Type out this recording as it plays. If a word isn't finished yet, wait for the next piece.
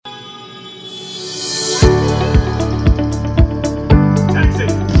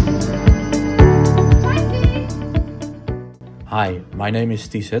Hi, my name is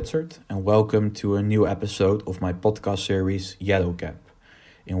Ties Hitzert and welcome to a new episode of my podcast series Yellow Cap,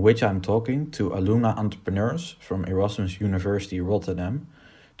 in which I'm talking to alumni entrepreneurs from Erasmus University Rotterdam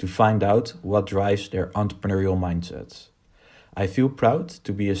to find out what drives their entrepreneurial mindsets. I feel proud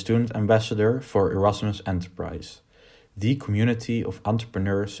to be a student ambassador for Erasmus Enterprise, the community of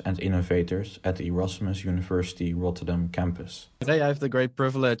entrepreneurs and innovators at the Erasmus University Rotterdam campus. Today I have the great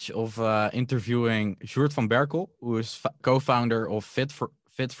privilege of interviewing Sjoerd van Berkel, who is co-founder of Fit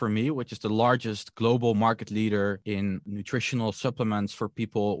for Me, which is the largest global market leader in nutritional supplements for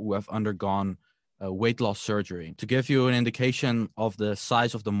people who have undergone weight loss surgery. To give you an indication of the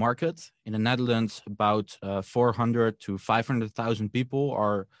size of the market, in the Netherlands, about 400 to 500,000 people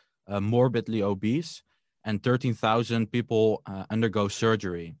are morbidly obese, and 13,000 people undergo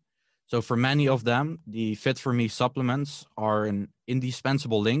surgery. So for many of them, the Fit for Me supplements are an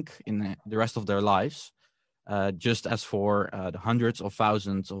indispensable link in the rest of their lives, just as for the hundreds of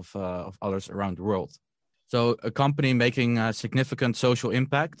thousands of others around the world. So a company making a significant social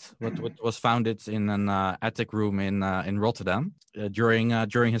impact, what was founded in an attic room in Rotterdam. During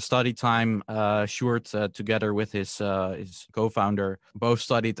his study time, Sjoerd, together with his co-founder, both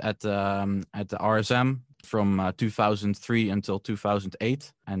studied at the RSM from 2003 until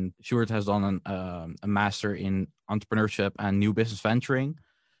 2008. And Sjoerd has done a master in entrepreneurship and new business venturing,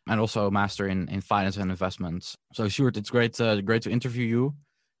 and also a master in finance and investments. So Sjoerd, it's great to interview you.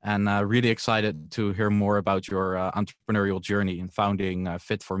 And really excited to hear more about your entrepreneurial journey in founding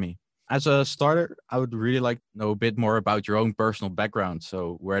Fit for Me. As a starter, I would really like to know a bit more about your own personal background.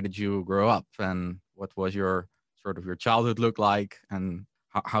 So where did you grow up and what was your childhood look like, and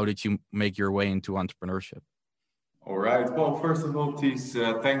how did you make your way into entrepreneurship? All right. Well, first of all, Ties,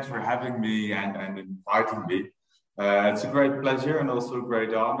 thanks for having me and inviting me. It's a great pleasure and also a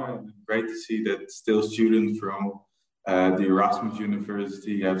great honor, and great to see that still students from the Erasmus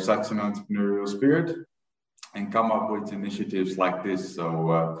University have such an entrepreneurial spirit and come up with initiatives like this.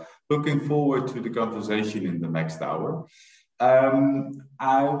 So looking forward to the conversation in the next hour.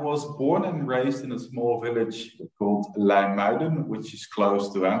 I was born and raised in a small village called Lijnmuiden, which is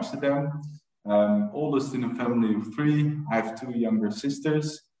close to Amsterdam. Oldest in a family of three. I have two younger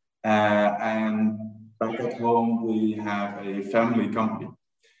sisters. And back at home, we have a family company.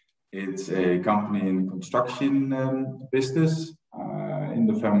 It's a company in the construction business, in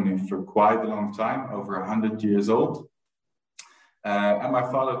the family for quite a long time, over 100 years old. And my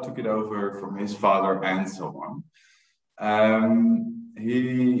father took it over from his father and so on.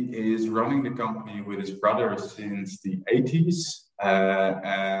 He is running the company with his brother since the 80s.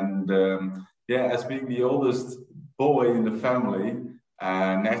 As being the oldest boy in the family,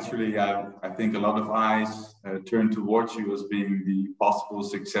 naturally, I think a lot of eyes turn towards you as being the possible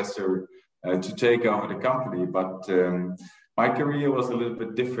successor to take over the company. But my career was a little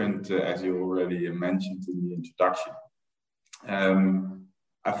bit different, as you already mentioned in the introduction.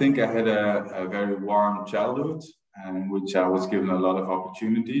 I think I had a very warm childhood, in which I was given a lot of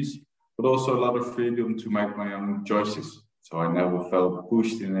opportunities, but also a lot of freedom to make my own choices. So I never felt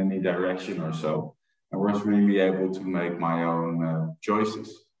pushed in any direction or so. I was really able to make my own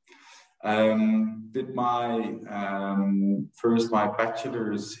choices. Did my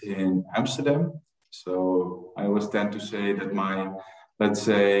bachelor's in Amsterdam. So I always tend to say that my,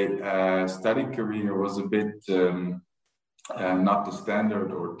 study career was a bit not the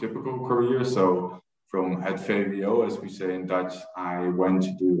standard or typical career. So from het VWO, as we say in Dutch, I went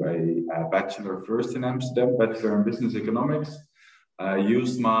to do a bachelor first in Amsterdam, bachelor in business economics.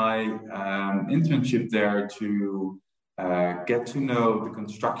 Used my internship there to get to know the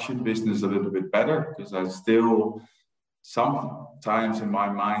construction business a little bit better, because I still sometimes in my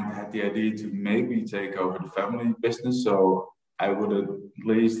mind had the idea to maybe take over the family business. So I would at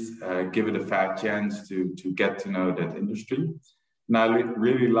least give it a fair chance to get to know that industry. And I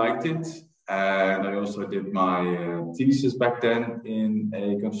really liked it. And I also did my thesis back then in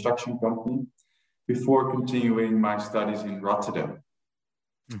a construction company before continuing my studies in Rotterdam.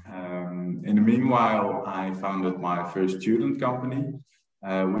 In the meanwhile, I founded my first student company,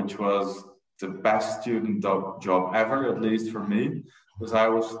 which was the best student job ever, at least for me, because I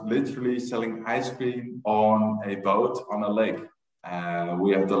was literally selling ice cream on a boat on a lake.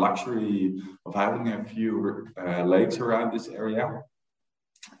 We have the luxury of having a few lakes around this area.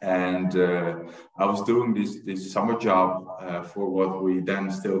 And I was doing this summer job for what we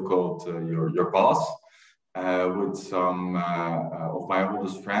then still called your boss, with some of my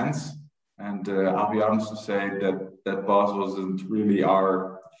oldest friends. And I'll be honest to say that boss wasn't really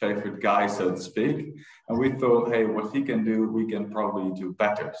our favorite guy, so to speak. And we thought, hey, what he can do, we can probably do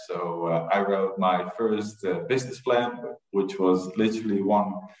better. So I wrote my first business plan, which was literally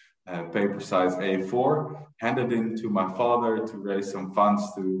one paper size A4, handed in to my father to raise some funds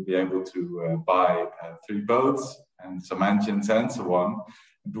to be able to buy 3 boats and some engines and so on.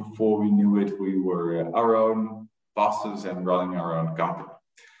 Before we knew it, we were our own bosses and running our own company.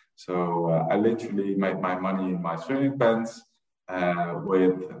 So I literally made my money in my swimming pants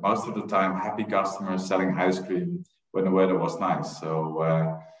with most of the time happy customers selling ice cream when the weather was nice. So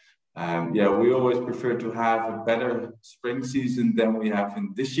we always prefer to have a better spring season than we have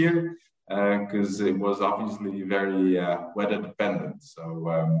in this year because it was obviously very weather dependent. So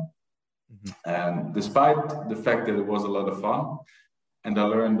despite the fact that it was a lot of fun, and I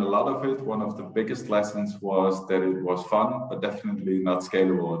learned a lot of it. One of the biggest lessons was that it was fun, but definitely not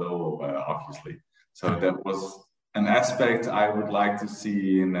scalable at all, obviously. So that was an aspect I would like to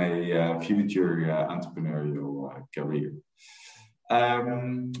see in a future entrepreneurial career.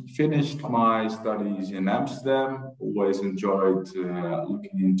 Finished my studies in Amsterdam, always enjoyed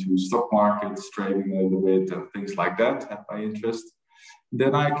looking into stock markets, trading a little bit and things like that, had my interest.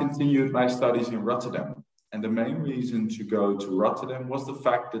 Then I continued my studies in Rotterdam. And the main reason to go to Rotterdam was the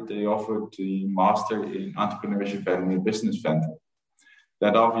fact that they offered the Master in Entrepreneurship and Business Venture.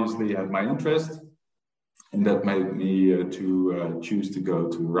 That obviously had my interest, and that made me to choose to go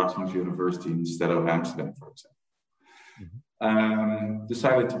to Erasmus University instead of Amsterdam, for example.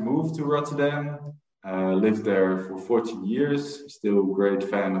 Decided to move to Rotterdam, lived there for 14 years, still a great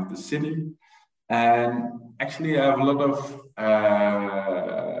fan of the city. And actually I have a lot of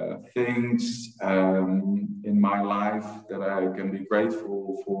things in my life that I can be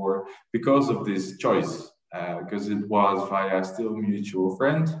grateful for because of this choice, because it was via a still mutual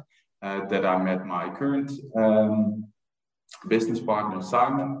friend that I met my current business partner,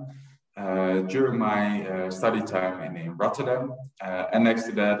 Simon, during my study time in Rotterdam. And next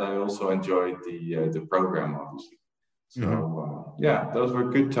to that, I also enjoyed the program, obviously. So those were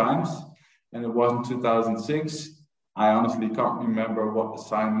good times. And it was in 2006. I honestly can't remember what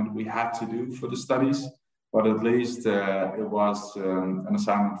assignment we had to do for the studies, but at least it was an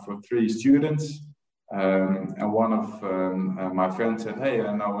assignment for 3 students. And one of my friends said, hey,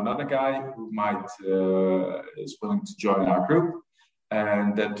 I know another guy who might is willing to join our group.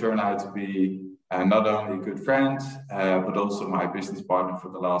 And that turned out to be not only a good friend, but also my business partner for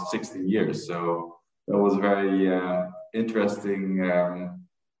the last 16 years. So that was very interesting,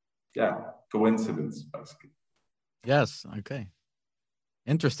 coincidence, basically. Yes. Okay.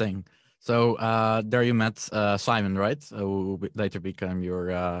 Interesting. So there you met Simon, right? Who later became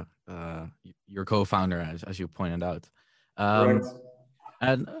your co-founder, as you pointed out. Right.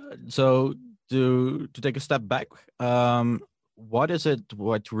 And so to take a step back, what is it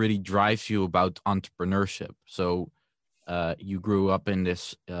what really drives you about entrepreneurship? So you grew up in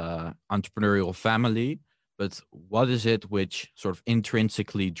this entrepreneurial family, but what is it which sort of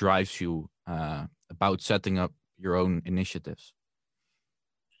intrinsically drives you about setting up your own initiatives?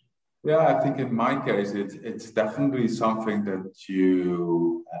 Yeah, I think in my case, it's definitely something that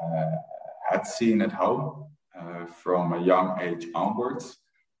you had seen at home from a young age onwards.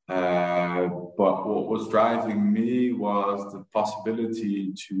 But what was driving me was the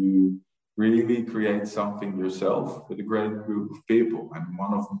possibility to really create something yourself with a great group of people. And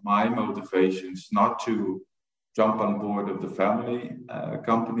one of my motivations not to jump on board of the family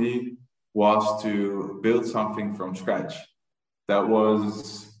company was to build something from scratch. That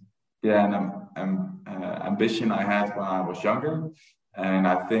was an ambition I had when I was younger. And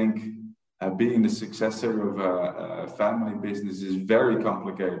I think being the successor of a family business is very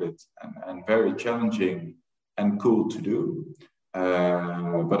complicated and very challenging and cool to do.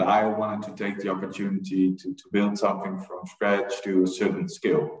 But I wanted to take the opportunity to build something from scratch to a certain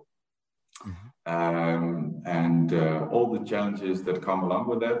skill. And all the challenges that come along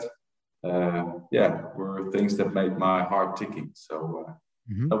with that, were things that made my heart ticking. So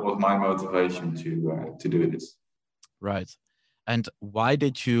that was my motivation to do this. Right. And why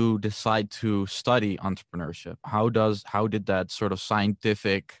did you decide to study entrepreneurship? How did that sort of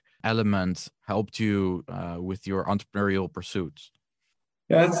scientific element help you with your entrepreneurial pursuits?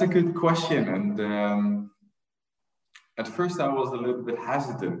 Yeah, that's a good question. And at first I was a little bit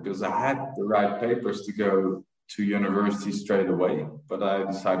hesitant because I had the right papers to go to university straight away, but I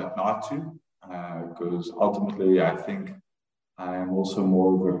decided not to because ultimately I think I am also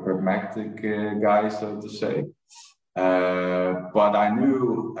more of a pragmatic guy, so to say. But I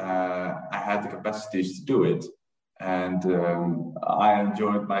knew I had the capacities to do it. And I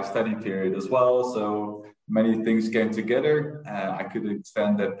enjoyed my study period as well. So many things came together. I could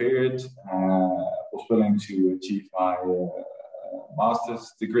extend that period. Was willing to achieve my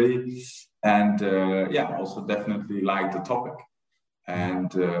master's degree, and also definitely liked the topic. And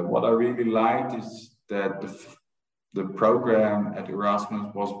what I really liked is that the program at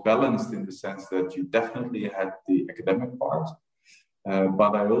Erasmus was balanced in the sense that you definitely had the academic part,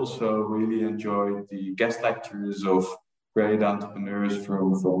 but I also really enjoyed the guest lectures of great entrepreneurs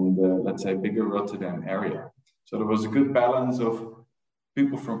from the, let's say, bigger Rotterdam area. So there was a good balance of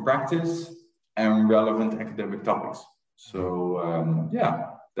people from practice and relevant academic topics. So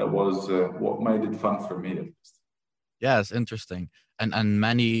that was what made it fun for me at least. Yeah, it's interesting. And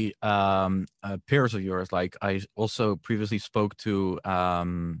many peers of yours, like I also previously spoke to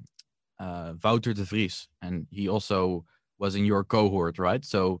Wouter de Vries, and he also was in your cohort, right?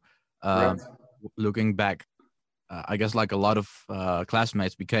 So looking back, I guess like a lot of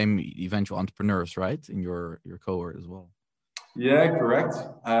classmates became eventual entrepreneurs, right? In your cohort as well. Yeah, correct.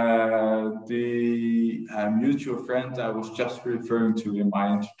 The mutual friend I was just referring to in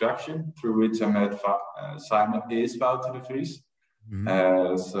my introduction, through which I met Simon, is Wouter de Vries.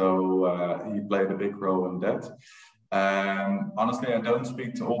 Mm-hmm. So he played a big role in that. Honestly, I don't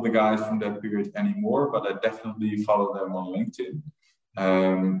speak to all the guys from that period anymore, but I definitely follow them on LinkedIn.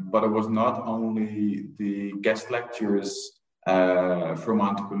 But it was not only the guest lectures from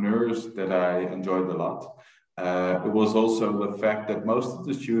entrepreneurs that I enjoyed a lot. It was also the fact that most of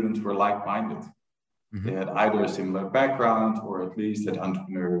the students were like-minded. Mm-hmm. They had either a similar background or at least had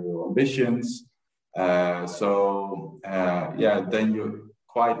entrepreneurial ambitions. Then you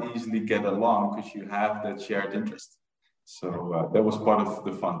quite easily get along because you have that shared interest. So that was part of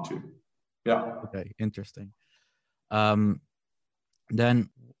the fun too. Yeah. Okay, interesting. Then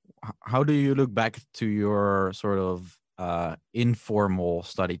how do you look back to your sort of informal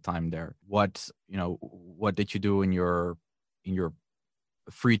study time there? What did you do in your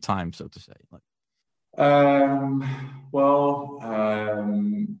free time, so to say?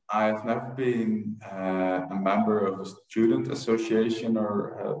 I've never been a member of a student association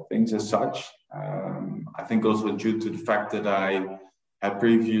or things as such. I think also due to the fact that I had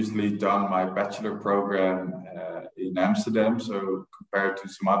previously done my bachelor program in Amsterdam, so compared to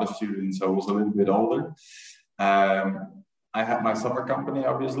some other students, I was a little bit older. I had my summer company,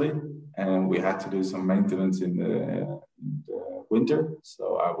 obviously, and we had to do some maintenance in the winter,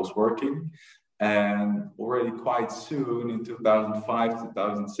 so I was working. And already quite soon, in 2005,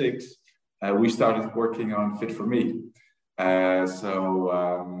 2006, we started working on Fit for Me.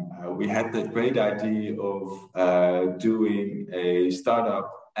 We had the great idea of doing a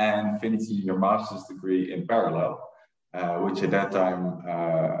startup and finishing your master's degree in parallel, which at that time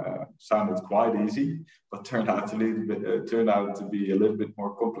sounded quite easy, but turned out to be a little bit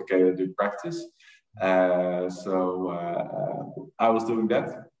more complicated in practice. I was doing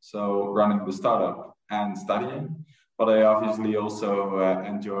that, so running the startup and studying. But I obviously also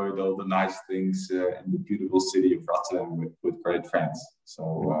enjoyed all the nice things in the beautiful city of Rotterdam with great friends.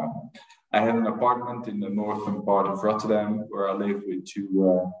 So I had an apartment in the northern part of Rotterdam where I lived with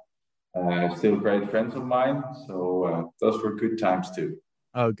two still great friends of mine. So those were good times too.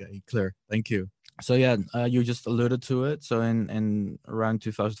 Okay, clear. Thank you. So yeah, you just alluded to it. So in around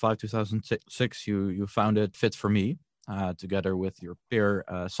 2005, 2006, you founded Fit for Me together with your peer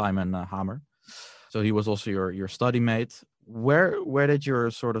Simon Hamer. So he was also your study mate. Where did your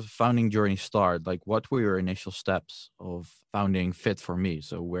sort of founding journey start? Like, what were your initial steps of founding Fit for Me?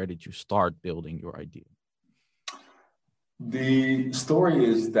 So where did you start building your idea? The story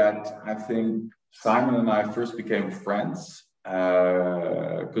is that I think Simon and I first became friends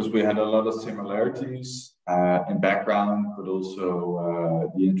because we had a lot of similarities in background, but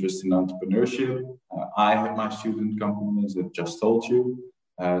also the interest in entrepreneurship. I had my student company, as I just told you.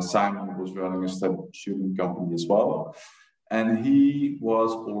 Simon was running a student company as well. And he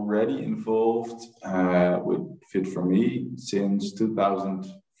was already involved with Fit for Me since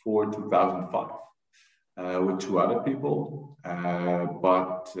 2004, 2005. With two other people,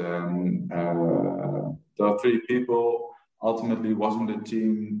 but the three people ultimately wasn't the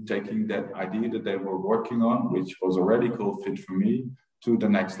team taking that idea that they were working on, which was already called Fit for Me, to the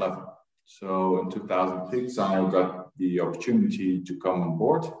next level. So in 2006, I got the opportunity to come on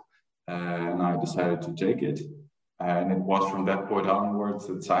board, and I decided to take it. And it was from that point onwards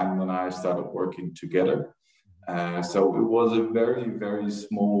that Simon and I started working together. So it was a very, very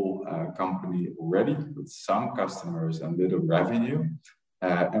small company already with some customers and little revenue.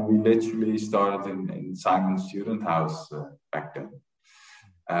 And we literally started in Simon's student house back then.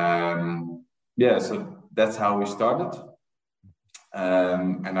 So that's how we started.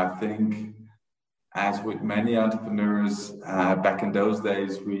 And I think As with many entrepreneurs back in those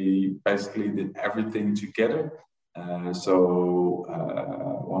days, we basically did everything together. One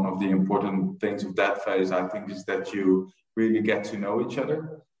of the important things of that phase, I think, is that you really get to know each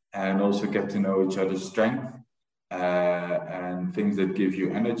other and also get to know each other's strength and things that give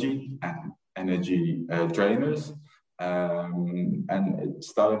you energy and energy drainers. And it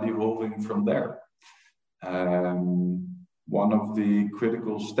started evolving from there. One of the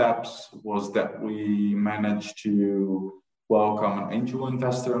critical steps was that we managed to welcome an angel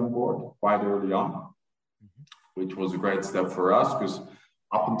investor on board quite early on, which was a great step for us because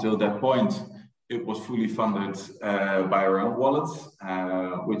up until that point, it was fully funded by our own wallets,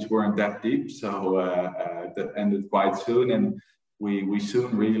 which weren't that deep. So that ended quite soon. And we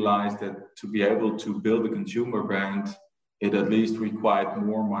soon realized that to be able to build a consumer brand, it at least required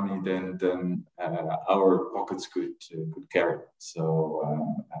more money than our pockets could carry. So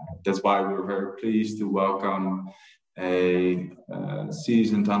that's why we're very pleased to welcome a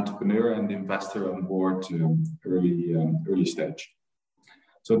seasoned entrepreneur and investor on board to early stage.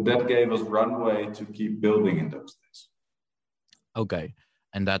 So that gave us runway to keep building in those days. Okay.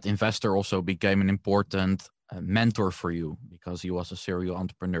 And that investor also became an important mentor for you because he was a serial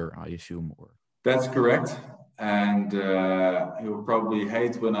entrepreneur, I assume. Or... That's correct. And he'll probably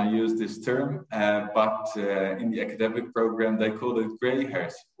hate when I use this term, but in the academic program, they call it gray hair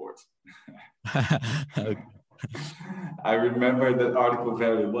support. I remember that article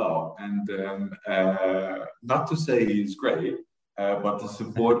very well. And not to say he's gray, but the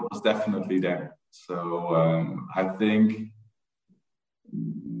support was definitely there. So I think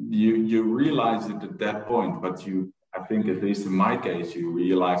you realize it at that point, but I think at least in my case, you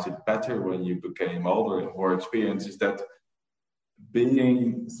realize it better when you became older and more experienced, is that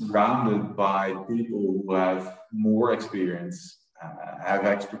being surrounded by people who have more experience, have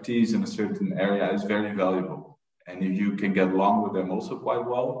expertise in a certain area is very valuable. And if you can get along with them also quite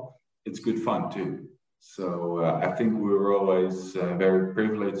well, it's good fun too. So I think we were always very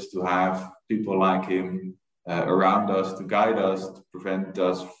privileged to have people like him around us to guide us, to prevent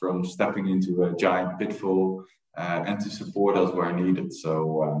us from stepping into a giant pitfall and to support us where needed.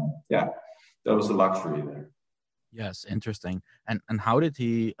 So yeah, that was a luxury there. Yes, interesting. And how did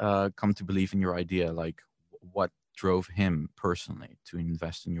he come to believe in your idea? Like what drove him personally to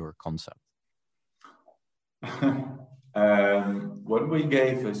invest in your concept? When we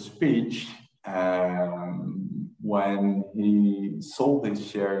gave a speech, when he sold his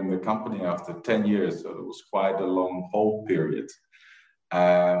share in the company after 10 years, so it was quite a long hold period,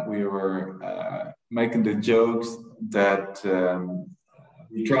 we were making the jokes that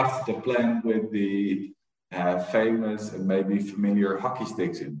we drafted a plan with the famous and maybe familiar hockey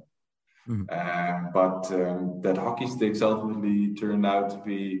sticks in. But that hockey sticks ultimately turned out to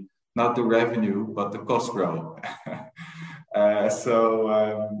be not the revenue, but the cost growth.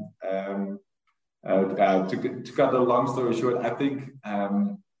 To cut a long story short, I think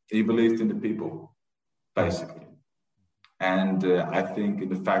he believed in the people, basically. And I think in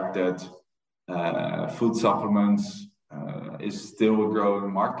the fact that food supplements is still a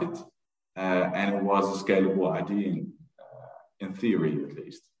growing market, and it was a scalable idea in theory, at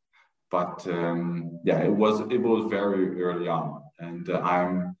least. But yeah, it was very early on, and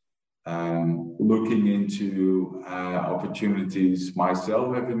I'm looking into opportunities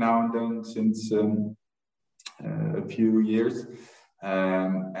myself every now and then since a few years.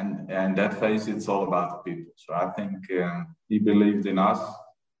 And that phase, it's all about the people. So I think he believed in us,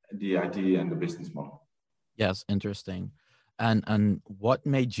 the idea, and the business model. Yes, interesting. And what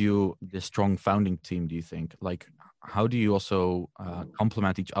made you the strong founding team, do you think? Like, how do you also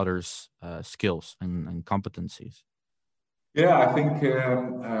complement each other's skills and competencies? Yeah, I think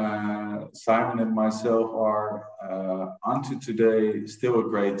Simon and myself are, unto today, still a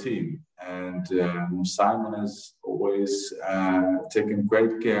great team. And Simon has always taken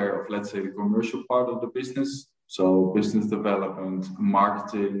great care of, let's say, the commercial part of the business. So business development,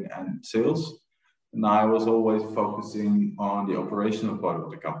 marketing, and sales. And I was always focusing on the operational part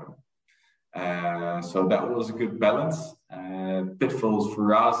of the company. So that was a good balance. Pitfalls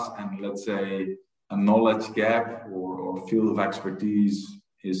for us, and let's say a knowledge gap or field of expertise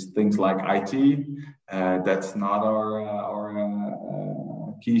is things like IT. That's not our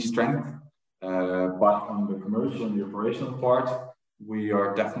key strength. But on the commercial and the operational part, we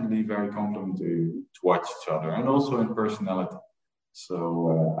are definitely very complementary to watch each other, and also in personality.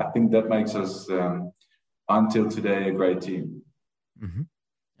 So I think that makes us, until today, a great team. Mm-hmm.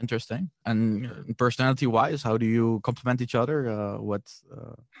 Interesting. And personality-wise, how do you complement each other? What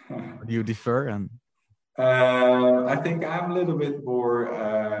do you differ? And I think I'm a little bit more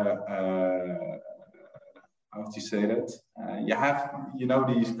how to say that? You have,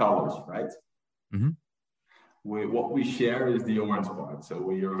 these colors, right? Mm-hmm. What we share is the orange part. So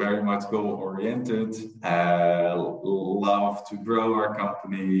we are very much goal-oriented, love to grow our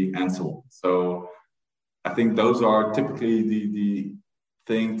company, and so on. So I think those are typically the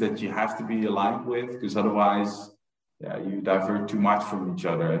things that you have to be aligned with, because otherwise, you divert too much from each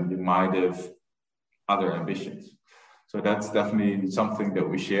other and you might have other ambitions. So that's definitely something that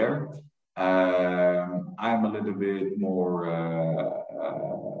we share. I'm a little bit more,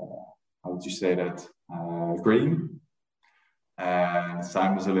 how would you say that? Green, and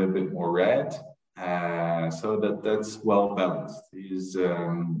Simon's a little bit more red. So that's well balanced.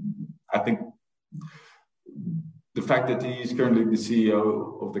 I think the fact that he is currently the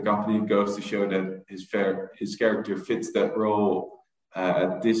CEO of the company goes to show that his character fits that role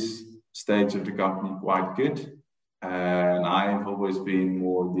at this stage of the company quite good. And I've always been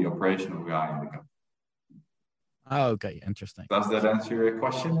more the operational guy in the company. Oh, okay, interesting. Does that answer your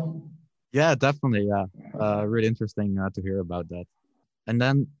question? Yeah, definitely. Yeah, really interesting to hear about that. And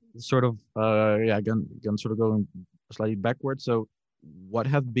then sort of, again, sort of going slightly backwards. So, who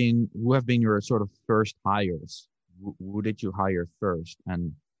have been your sort of first hires? Who did you hire first,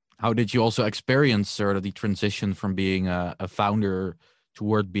 and how did you also experience sort of the transition from being a founder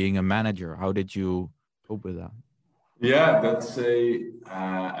toward being a manager? How did you cope with that? Yeah, that's a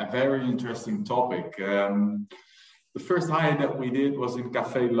very interesting topic. The first hire that we did was in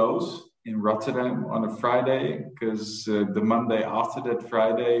Café Loos in Rotterdam on a Friday, because the Monday after that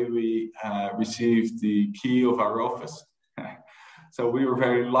Friday, we received the key of our office. So we were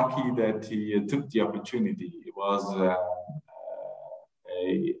very lucky that he took the opportunity. It was a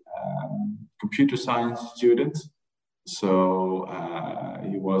computer science student. So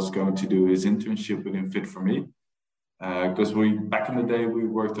he was going to do his internship within Fit for Me. Because back in the day, we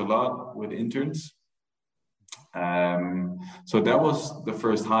worked a lot with interns. So that was the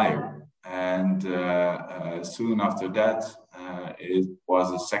first hire. And soon after that, it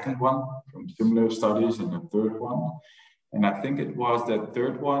was a second one from similar studies and a third one. And I think it was that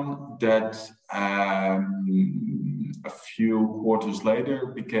third one that a few quarters later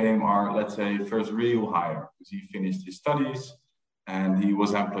became our, let's say, first real hire, because he finished his studies and he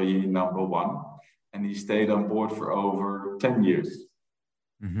was employee number one. And he stayed on board for over 10 years.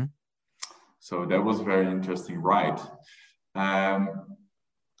 Mm-hmm. So that was very interesting, right?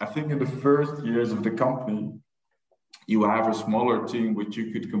 I think in the first years of the company, you have a smaller team which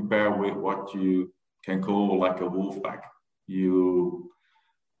you could compare with what you can call like a wolf pack. You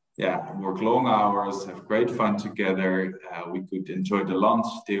work long hours, have great fun together. We could enjoy the lunch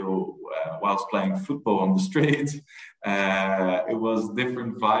still whilst playing football on the street. It was a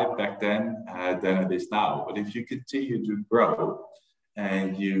different vibe back then than it is now. But if you continue to grow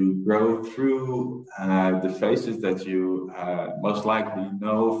and you grow through the phases that you most likely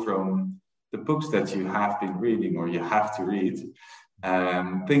know from the books that you have been reading or you have to read,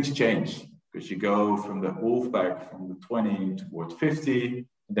 things change. Because you go from the wolf pack from the 20 towards 50,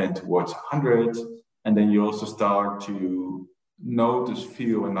 then towards 100, and then you also start to notice,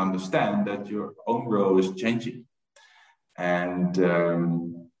 feel, and understand that your own role is changing. And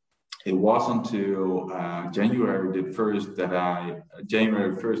it wasn't until January 1st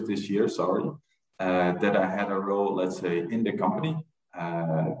this year, that I had a role, let's say, in the company,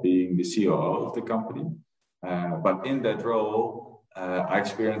 being the COO of the company. But in that role, I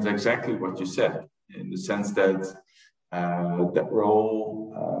experienced exactly what you said, in the sense that that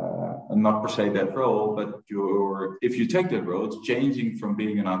role, not per se that role, but if you take that role, it's changing from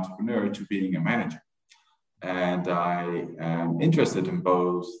being an entrepreneur to being a manager. And I am interested in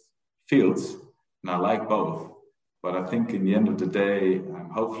both fields, and I like both. But I think in the end of the day,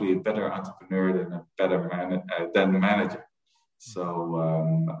 I'm hopefully a better entrepreneur than a manager. So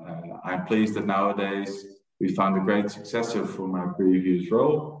I'm pleased that nowadays we found a great successor for my previous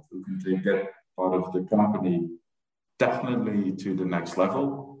role, who can take that part of the company definitely to the next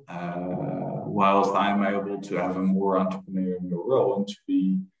level, whilst I'm able to have a more entrepreneurial role and to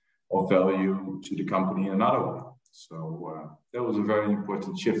be of value to the company in another way. So that was a very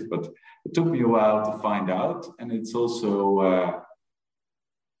important shift, but it took me a while to find out. And it's also,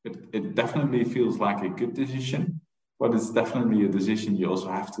 it definitely feels like a good decision, but it's definitely a decision you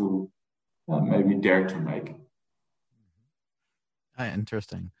also have to maybe dare to make.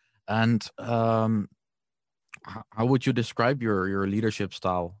 Interesting. And how would you describe your leadership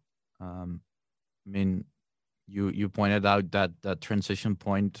style? I mean, you pointed out that transition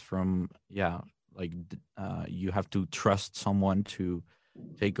point from you have to trust someone to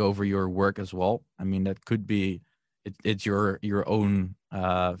take over your work as well. I mean, that could be it's your own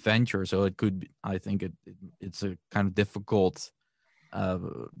venture, so it could be, I think it's a kind of difficult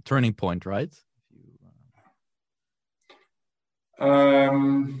turning point, right?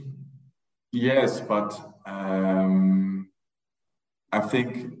 Yes, but I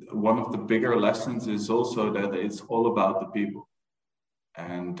think one of the bigger lessons is also that it's all about the people.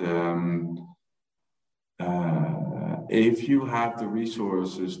 And if you have the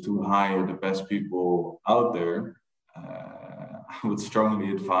resources to hire the best people out there, I would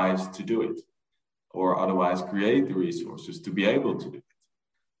strongly advise to do it, or otherwise create the resources to be able to do it.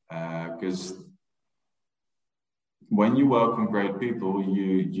 Because when you welcome great people,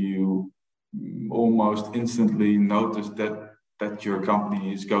 you almost instantly notice that your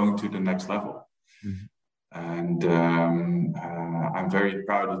company is going to the next level. Mm-hmm. And I'm very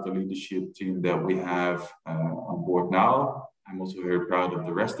proud of the leadership team that we have on board now. I'm also very proud of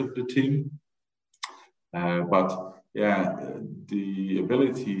the rest of the team. But yeah, the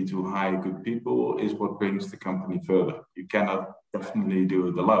ability to hire good people is what brings the company further. You cannot definitely do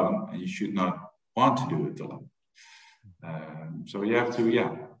it alone, and you should not want to do it alone. So you have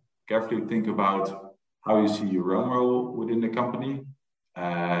to, carefully think about how you see your own role within the company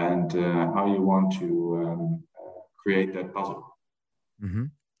and how you want to create that puzzle. Mm-hmm.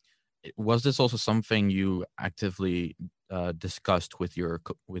 Was this also something you actively discussed with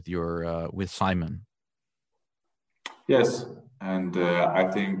Simon? Yes, and I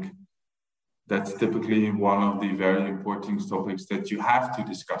think that's typically one of the very important topics that you have to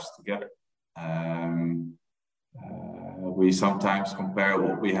discuss together. We sometimes compare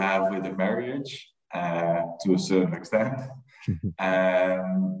what we have with a marriage to a certain extent.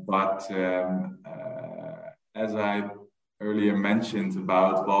 But as I earlier mentioned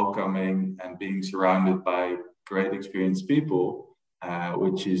about welcoming and being surrounded by great experienced people,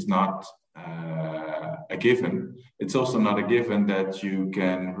 which is not a given, it's also not a given that you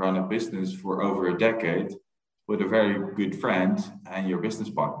can run a business for over a decade with a very good friend and your business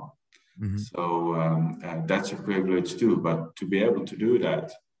partner. Mm-hmm. So that's a privilege too, but to be able to do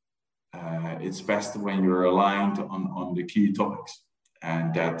that, it's best when you're aligned on the key topics,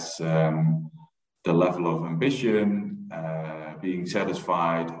 and that's the level of ambition, being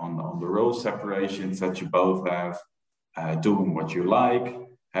satisfied on the role separations that you both have, doing what you like,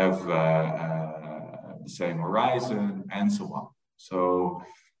 have the same horizon, and so on. So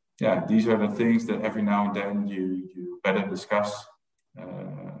yeah, these are the things that every now and then you better discuss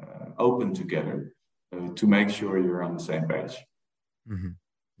open together to make sure you're on the same page. Mm-hmm.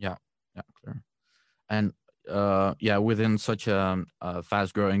 Yeah, clear. And within such a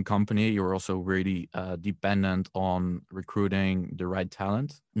fast-growing company, you're also really dependent on recruiting the right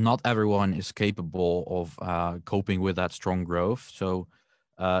talent. Not everyone is capable of coping with that strong growth. So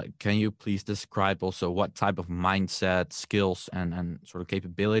can you please describe also what type of mindset, skills, and sort of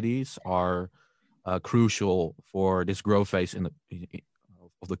capabilities are crucial for this growth phase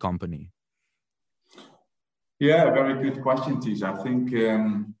of the company? Yeah, very good question, Ties. I think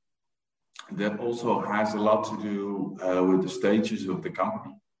that also has a lot to do with the stages of the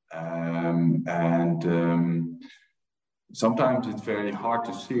company. Sometimes it's very hard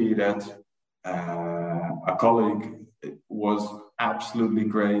to see that a colleague was absolutely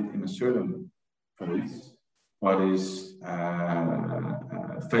great in a certain phase, but is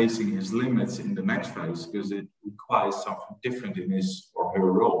facing his limits in the next phase because it requires something different in his or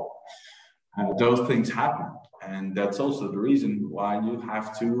her role. Those things happen, and that's also the reason why you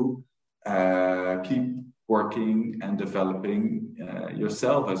have to keep working and developing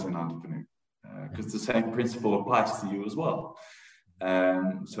yourself as an entrepreneur, because the same principle applies to you as well.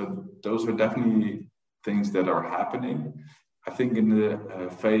 So those are definitely things that are happening. I think in the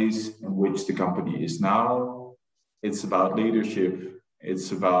phase in which the company is now, it's about leadership,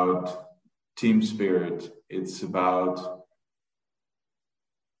 it's about team spirit, it's about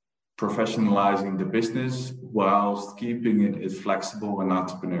professionalizing the business whilst keeping it as flexible and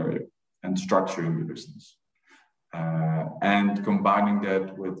entrepreneurial and structuring the business. And combining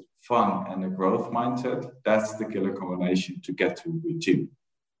that with fun and a growth mindset, that's the killer combination to get to a good team.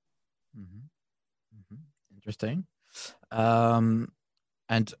 Mm-hmm. Mm-hmm. Interesting.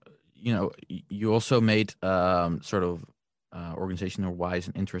 And, you also made sort of organizational-wise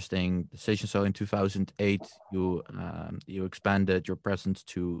an interesting decision. So in 2008, you expanded your presence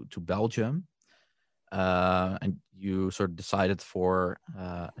to Belgium, and you sort of decided for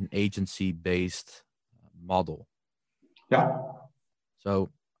an agency-based model. Yeah. So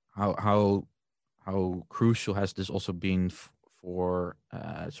how crucial has this also been for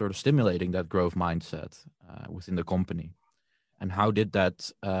sort of stimulating that growth mindset within the company, and how did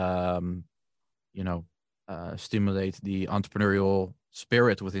that stimulate the entrepreneurial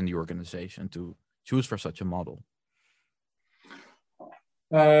spirit within the organization to choose for such a model?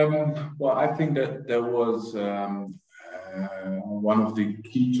 Well, I think that was one of the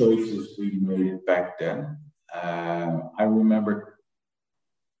key choices we made back then. I remember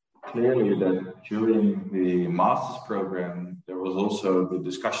clearly that during the master's program, there was also the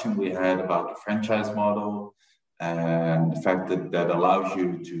discussion we had about the franchise model and the fact that that allows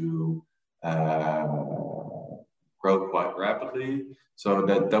you to grow quite rapidly. So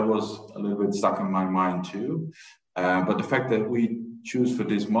that was a little bit stuck in my mind too. But the fact that we choose for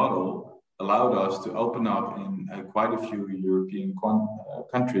this model allowed us to open up in quite a few European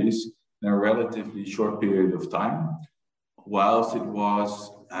countries in a relatively short period of time, whilst it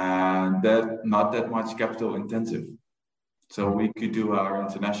was not that much capital intensive. So we could do our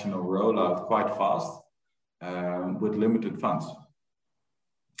international rollout quite fast with limited funds.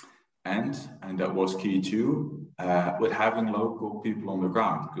 And that was key too, with having local people on the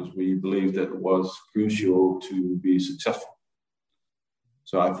ground, because we believed that it was crucial to be successful.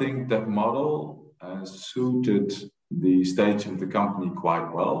 So I think that model suited the stage of the company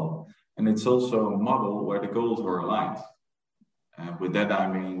quite well. And it's also a model where the goals were aligned. With that, I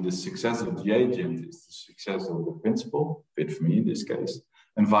mean the success of the agent is the success of the principal, fit for me in this case,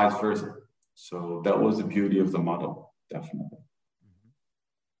 and vice versa. So that was the beauty of the model, definitely.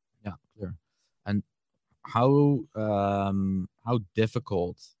 Yeah, clear. And how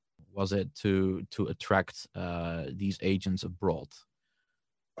difficult was it to attract these agents abroad?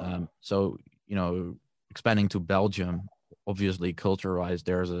 So, expanding to Belgium, obviously culture-wise,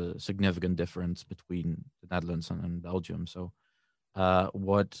 there's a significant difference between the Netherlands and Belgium. So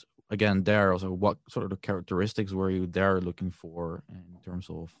what sort of characteristics were you there looking for in terms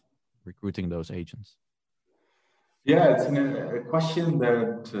of recruiting those agents? Yeah, it's a question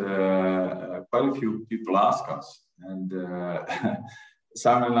that quite a few people ask us. And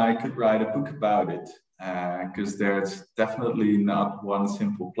Simon and I could write a book about it, because there's definitely not one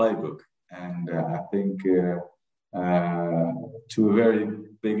simple playbook. And I think to a very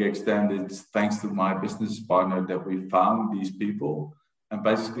big extent, it's thanks to my business partner that we found these people. And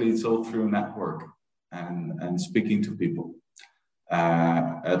basically, it's all through network and speaking to people.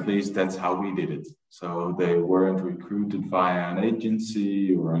 At least that's how we did it. So they weren't recruited via an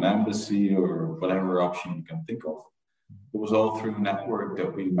agency or an embassy or whatever option you can think of. It was all through network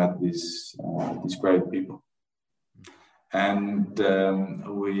that we met these great people. And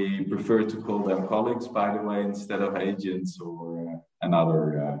we prefer to call them colleagues, by the way, instead of agents or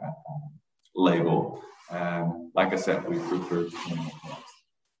another label. Like I said, we prefer to call them colleagues.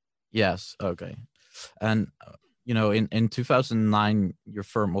 Yes, okay. And in 2009, your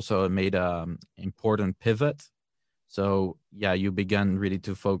firm also made an important pivot. So yeah, you began really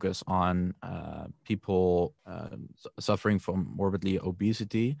to focus on people suffering from morbidly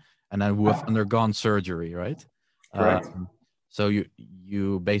obesity and then who have undergone surgery, right? Correct. So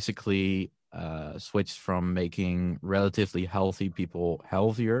you basically switched from making relatively healthy people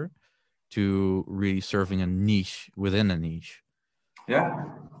healthier to really serving a niche within a niche. Yeah.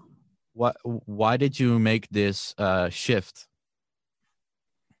 Why did you make this shift?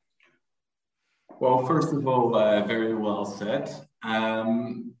 Well, first of all, very well said.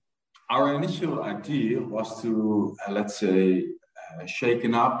 Our initial idea was to, let's say,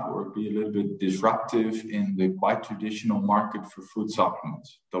 shaken up or be a little bit disruptive in the quite traditional market for food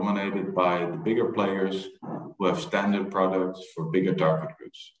supplements, dominated by the bigger players who have standard products for bigger target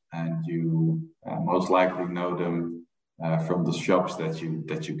groups. And you most likely know them from the shops that you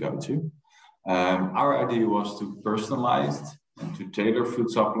go to. Our idea was to personalize and to tailor food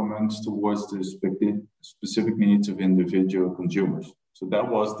supplements towards the specific needs of individual consumers. So that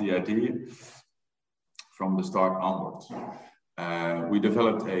was the idea from the start onwards. We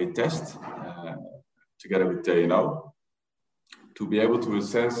developed a test together with TNO to be able to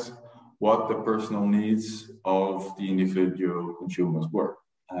assess what the personal needs of the individual consumers were.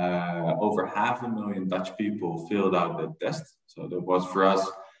 Over 500,000 Dutch people filled out that test. So that was for us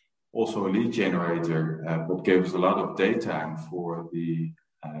also a lead generator, but gave us a lot of data. And for the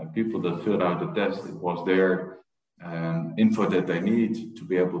people that filled out the test, it was their info that they need to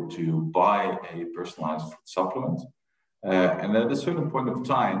be able to buy a personalized food supplement. And at a certain point of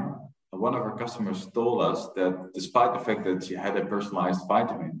time, one of our customers told us that despite the fact that she had a personalized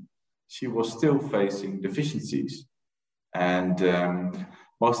vitamin, she was still facing deficiencies. And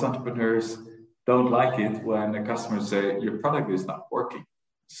most entrepreneurs don't like it when the customers say, your product is not working.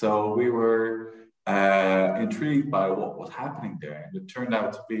 So we were intrigued by what was happening there. And it turned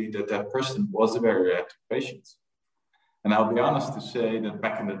out to be that that person was a bariatric patient. And I'll be honest to say that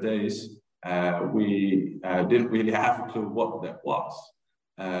back in the days, we didn't really have a clue what that was.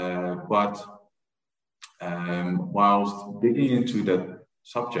 But whilst digging into that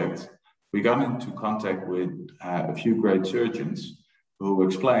subject, we got into contact with a few great surgeons who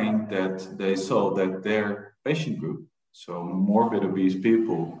explained that they saw that their patient group, so morbid obese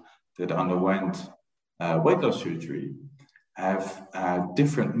people that underwent weight loss surgery, have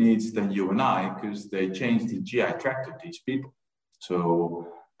different needs than you and I, because they changed the GI tract of these people. So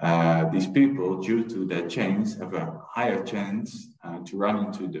these people, due to their change, have a higher chance to run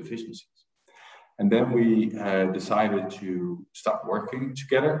into deficiencies. And then we decided to start working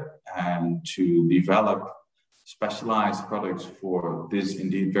together and to develop specialized products for this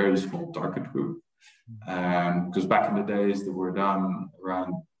indeed very small target group. Because back in the days, there were done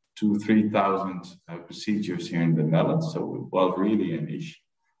around 2,000-3,000 procedures here in the Netherlands, so it was really a niche.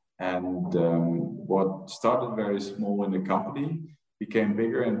 And what started very small in the company became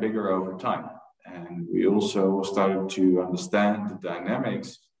bigger and bigger over time. And we also started to understand the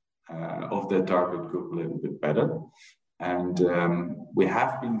dynamics of that target group a little bit better. And we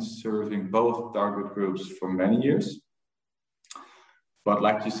have been serving both target groups for many years. But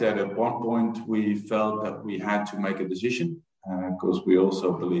like you said, at one point we felt that we had to make a decision, because we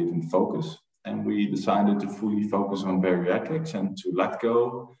also believe in focus. And we decided to fully focus on bariatrics and to let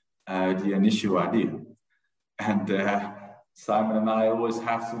go the initial idea. And Simon and I always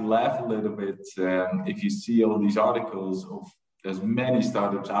have to laugh a little bit if you see all these articles of there's many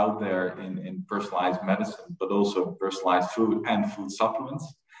startups out there in personalized medicine, but also personalized food and food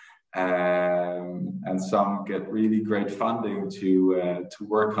supplements. And some get really great funding to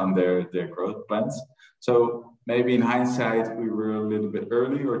work on their growth plans. So maybe in hindsight, we were a little bit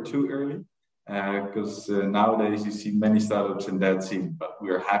early or too early, because nowadays you see many startups in that scene, but we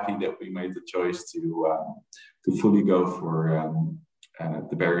are happy that we made the choice to fully go for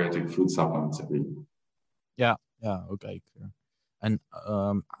the bariatric food supplements. Yeah, okay, clear. And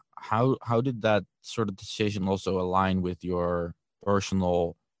how did that sort of decision also align with your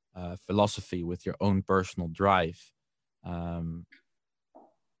personal philosophy, with your own personal drive?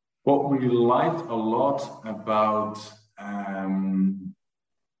 What we liked a lot about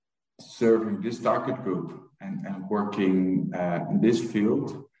serving this target group and working in this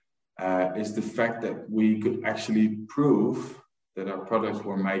field is the fact that we could actually prove that our products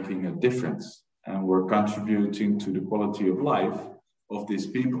were making a difference and were contributing to the quality of life of these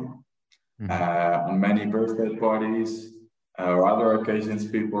people. On many birthday parties or other occasions,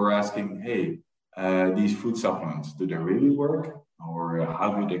 people were asking, hey, these food supplements, do they really work? Or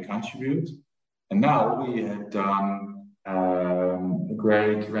how do they contribute? And now we have done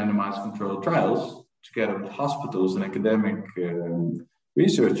great randomized controlled trials together with hospitals and academic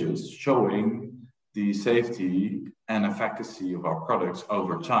researchers showing the safety and efficacy of our products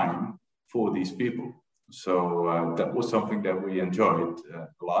over time for these people. So that was something that we enjoyed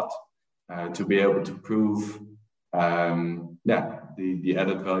a lot, to be able to prove the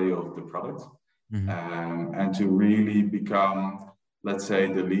added value of the product, and to really become, let's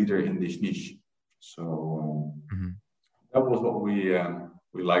say, the leader in this niche. So that was what we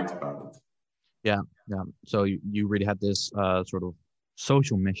liked about it. Yeah. So you really had this sort of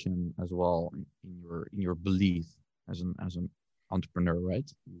social mission as well in your belief as an entrepreneur, right?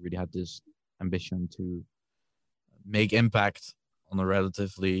 You really had this ambition to make impact on a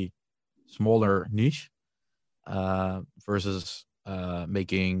relatively smaller niche versus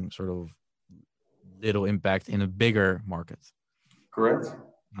making sort of little impact in a bigger market. Correct.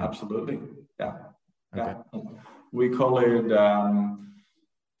 Yeah. Absolutely. Yeah. Okay. Yeah. We call it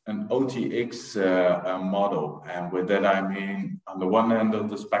an OTX model. And with that, I mean, on the one end of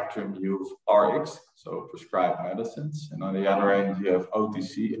the spectrum, you have RX, so prescribed medicines. And on the other end, you have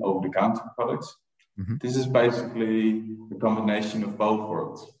OTC, over-the-counter products. This is basically a combination of both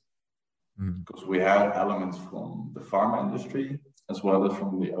worlds. Because we have elements from the pharma industry as well as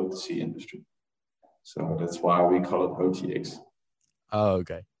from the OTC industry. So that's why we call it OTX. Oh,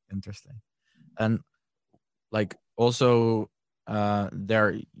 okay. Interesting. And like also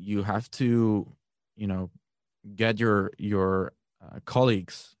there you have to, get your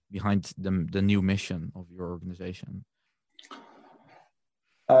colleagues behind the new mission of your organization.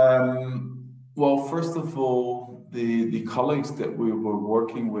 Well, first of all, the colleagues that we were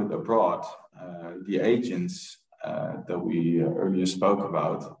working with abroad, the agents that we earlier spoke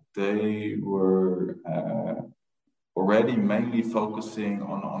about, they were already mainly focusing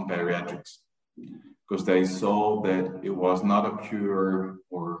on bariatrics, because they saw that it was not a pure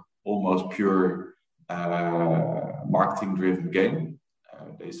or almost pure marketing-driven game.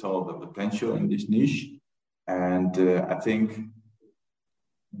 They saw the potential in this niche, and I think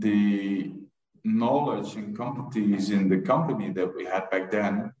the knowledge and competencies in the company that we had back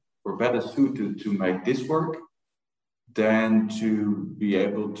then were better suited to make this work than to be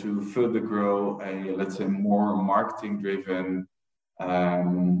able to further grow a, let's say, more marketing-driven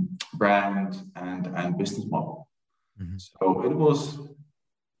brand and business model. Mm-hmm. So it was,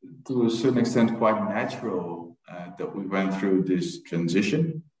 to a certain extent, quite natural that we went through this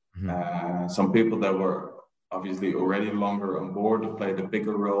transition. Mm-hmm. Some people that were obviously already longer on board played a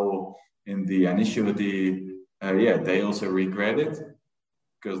bigger role in the initially. They also regret it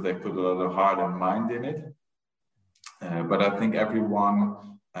because they put a lot of heart and mind in it. But I think everyone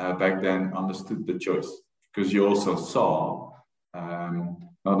back then understood the choice, because you also saw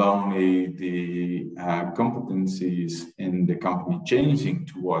not only the competencies in the company changing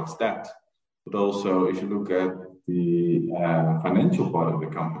towards that, but also if you look at the financial part of the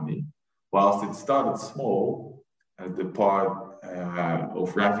company, whilst it started small, the part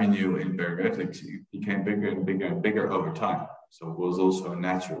of revenue in bariatrics became bigger and bigger and bigger over time. So it was also a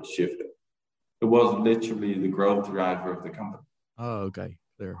natural shift. It was literally the growth driver of the company. Oh, okay,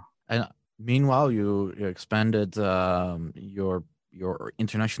 clear. And meanwhile, you expanded your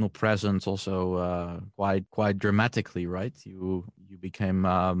international presence also quite dramatically, right? You became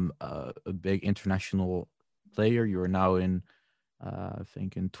a big international player. You are now in I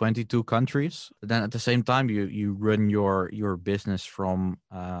think in 22 countries. But then at the same time, you run your business from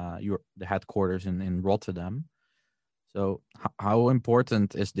the headquarters in Rotterdam. So how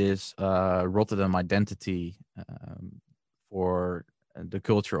important is this Rotterdam identity for the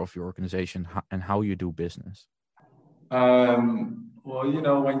culture of your organization and how you do business? Well,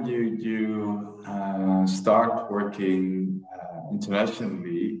 when you start working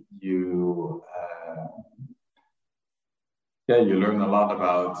internationally, you learn a lot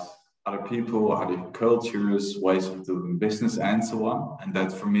about other people, other cultures, ways of doing business, and so on. And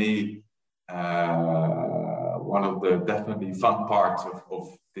that's, for me, one of the definitely fun parts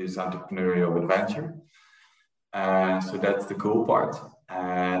of this entrepreneurial adventure. So that's the cool part.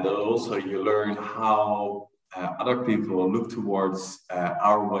 And also you learn how other people look towards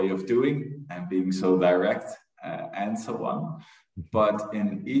our way of doing and being so direct and so on. But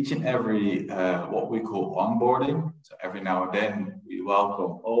in each and every what we call onboarding, so every now and then we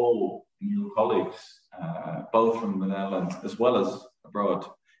welcome all new colleagues, both from the Netherlands as well as abroad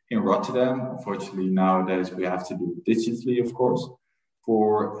in Rotterdam. Unfortunately, nowadays we have to do it digitally, of course,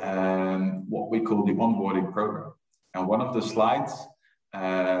 for what we call the onboarding program. And one of the slides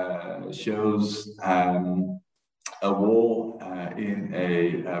shows a wall in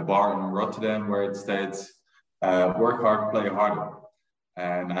a bar in Rotterdam where it states, work hard, play harder.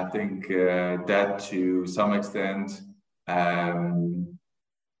 And I think that to some extent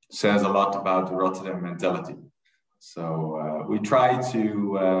says a lot about the Rotterdam mentality. So we try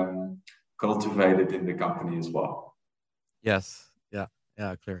to cultivate it in the company as well. Yes.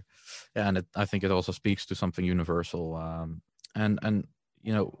 Yeah, clear. Yeah, and I think it also speaks to something universal. And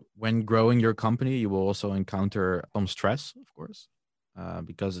when growing your company, you will also encounter some stress, of course,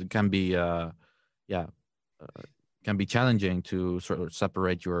 because it can be can be challenging to sort of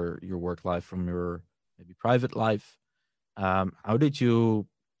separate your work life from your maybe private life. How did you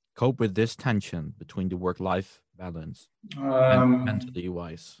cope with this tension between the work-life balance, mentally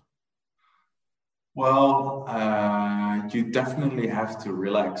wise? Well, you definitely have to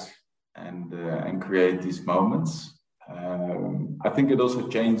relax and create these moments. I think it also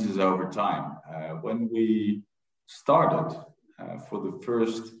changes over time. When we started, for the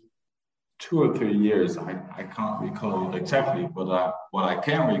first 2 or 3 years, I can't recall exactly, but what I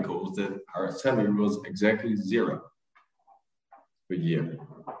can recall is that our salary was exactly 0 per year.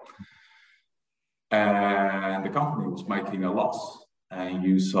 And the company was making a loss. And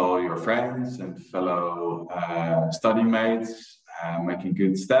you saw your friends and fellow study mates making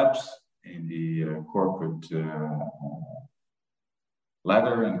good steps in the corporate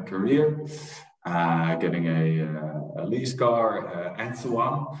ladder and career, getting a lease car and so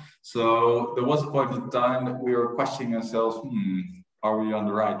on. So there was a point in time that we were questioning ourselves, are we on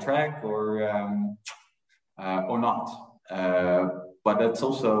the right track or not? But that's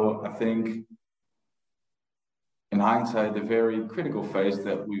also, I think, in hindsight, a very critical phase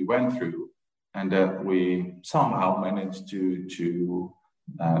that we went through and that we somehow managed to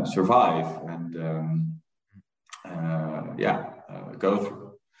survive and go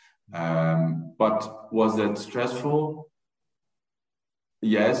through. But was that stressful?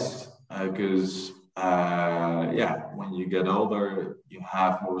 Yes, because when you get older, you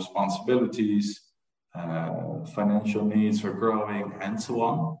have more responsibilities, financial needs are growing, and so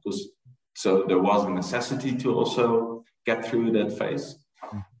on. So there was a necessity to also get through that phase.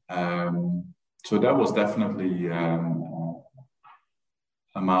 So that was definitely a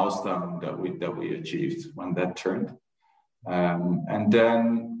milestone that we achieved when that turned. And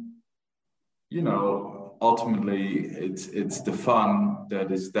then, ultimately it's the fun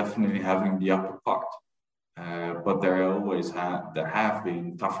that is definitely having the upper part. But there have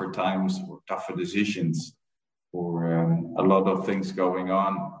been tougher times or tougher decisions or a lot of things going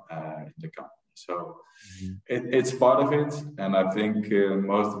on in the company. So it's part of it. And I think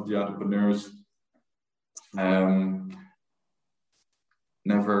most of the entrepreneurs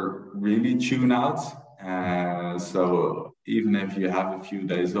never really tune out. So even if you have a few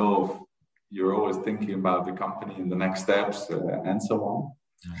days off, you're always thinking about the company and the next steps and so on.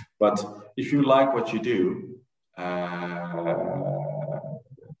 But if you like what you do,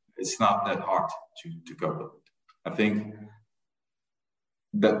 it's not that hard to cope with it. I think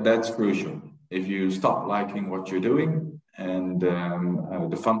that's crucial. If you stop liking what you're doing and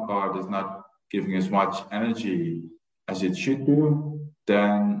the fun part is not giving as much energy as it should do,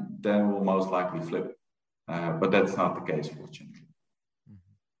 then we'll most likely flip. But that's not the case, fortunately.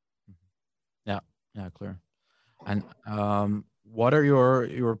 Yeah, clear. And what are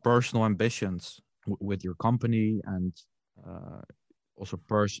your personal ambitions with your company and also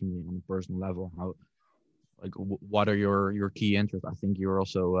personally on a personal level? What are your key interests? I think you're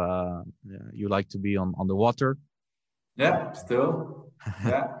also you like to be on the water. Yeah, still.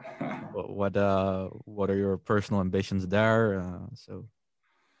 Yeah. What are your personal ambitions there?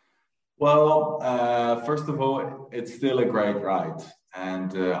 Well, first of all, it's still a great ride,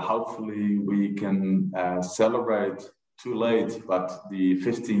 and hopefully we can celebrate too late, but the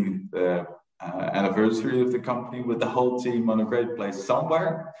 15th anniversary of the company with the whole team on a great place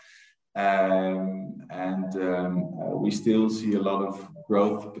somewhere. We still see a lot of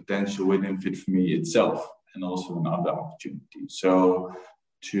growth potential within Fit4Me itself and also in other opportunities. So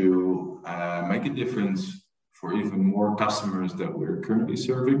to make a difference for even more customers that we're currently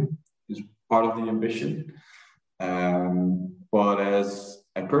serving is part of the ambition. But as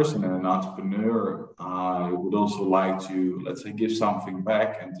a person and an entrepreneur, I would also like to, let's say, give something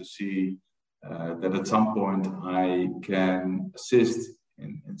back and to see that at some point I can assist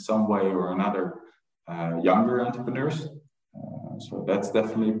in some way or another younger entrepreneurs. So that's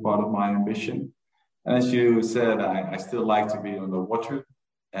definitely part of my ambition. And as you said, I still like to be on the water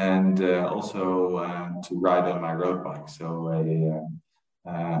and also to ride on my road bike. So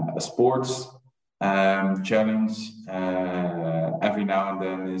a sports challenge every now and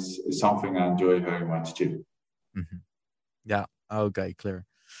then is something I enjoy very much too. Mm-hmm. Yeah, okay, clear.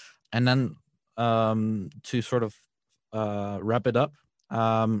 And then to sort of wrap it up,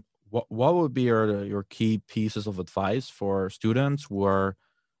 what would be your key pieces of advice for students who are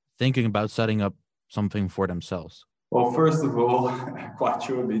thinking about setting up something for themselves? Well, first of all, quite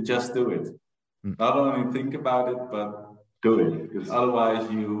surely just do it. Not only think about it, but do it. Because otherwise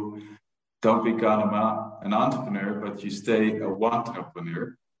you don't become an entrepreneur, but you stay a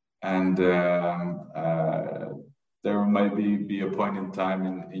one-entrepreneur. And there may be a point in time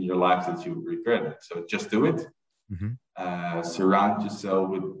in your life that you regret it. So just do it. Mm-hmm. Surround yourself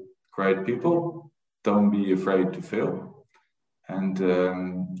with great people. Don't be afraid to fail. And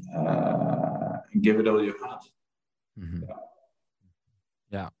give it all you have. Mm-hmm.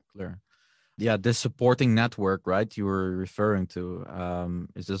 Yeah, clear. Yeah, this supporting network, right, you were referring to,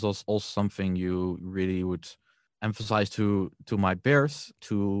 is this also something you really would emphasize to my peers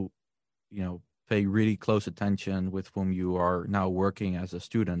to, pay really close attention with whom you are now working as a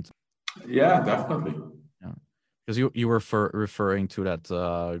student? Yeah, definitely. Yeah, because you were referring to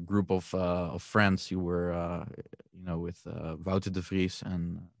that group of friends you were, with Wouter de Vries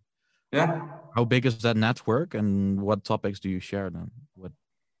and. Yeah. How big is that network, and what topics do you share then?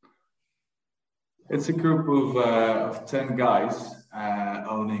 It's a group of 10 guys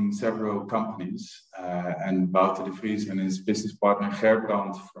owning several companies, and Wouter de Vries and his business partner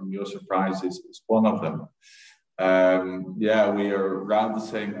Gerbrand from YourSurprise is one of them. We are around the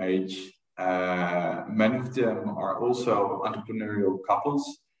same age. Many of them are also entrepreneurial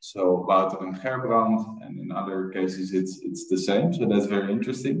couples. So Wouter and Gerbrand, and in other cases it's the same. So that's very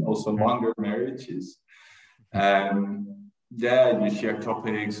interesting. Also longer marriages. You share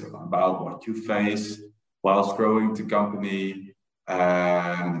topics about what you face whilst growing the company,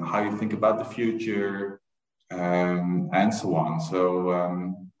 how you think about the future, and so on. So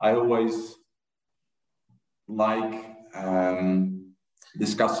I always like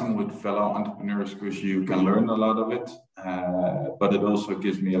discussing with fellow entrepreneurs because you can learn a lot of it, but it also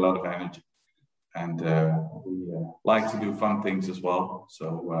gives me a lot of energy. And we like to do fun things as well.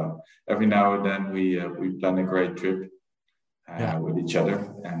 So every now and then we plan a great trip. with each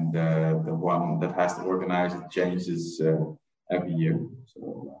other, and the one that has to organize it changes every year.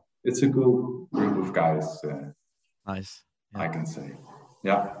 So it's a cool group of guys. Nice. I can say.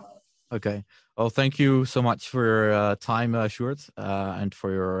 Yeah. Okay. Well, thank you so much for your time, Sjoerd, and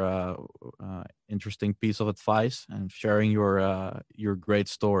for your interesting piece of advice and sharing your great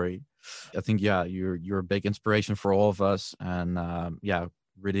story. I think you're a big inspiration for all of us, and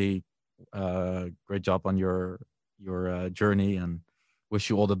really great job on your journey, and wish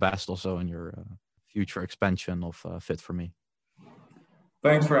you all the best also in your future expansion of Fit for Me.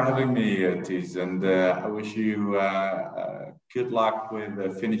 Thanks for having me, Ties, and I wish you good luck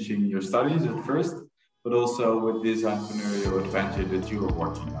with finishing your studies at first, but also with this entrepreneurial adventure that you are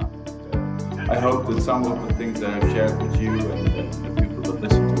working on. I hope that some of the things that I've shared with you and the people that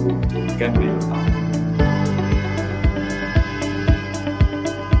listen to it can be of help.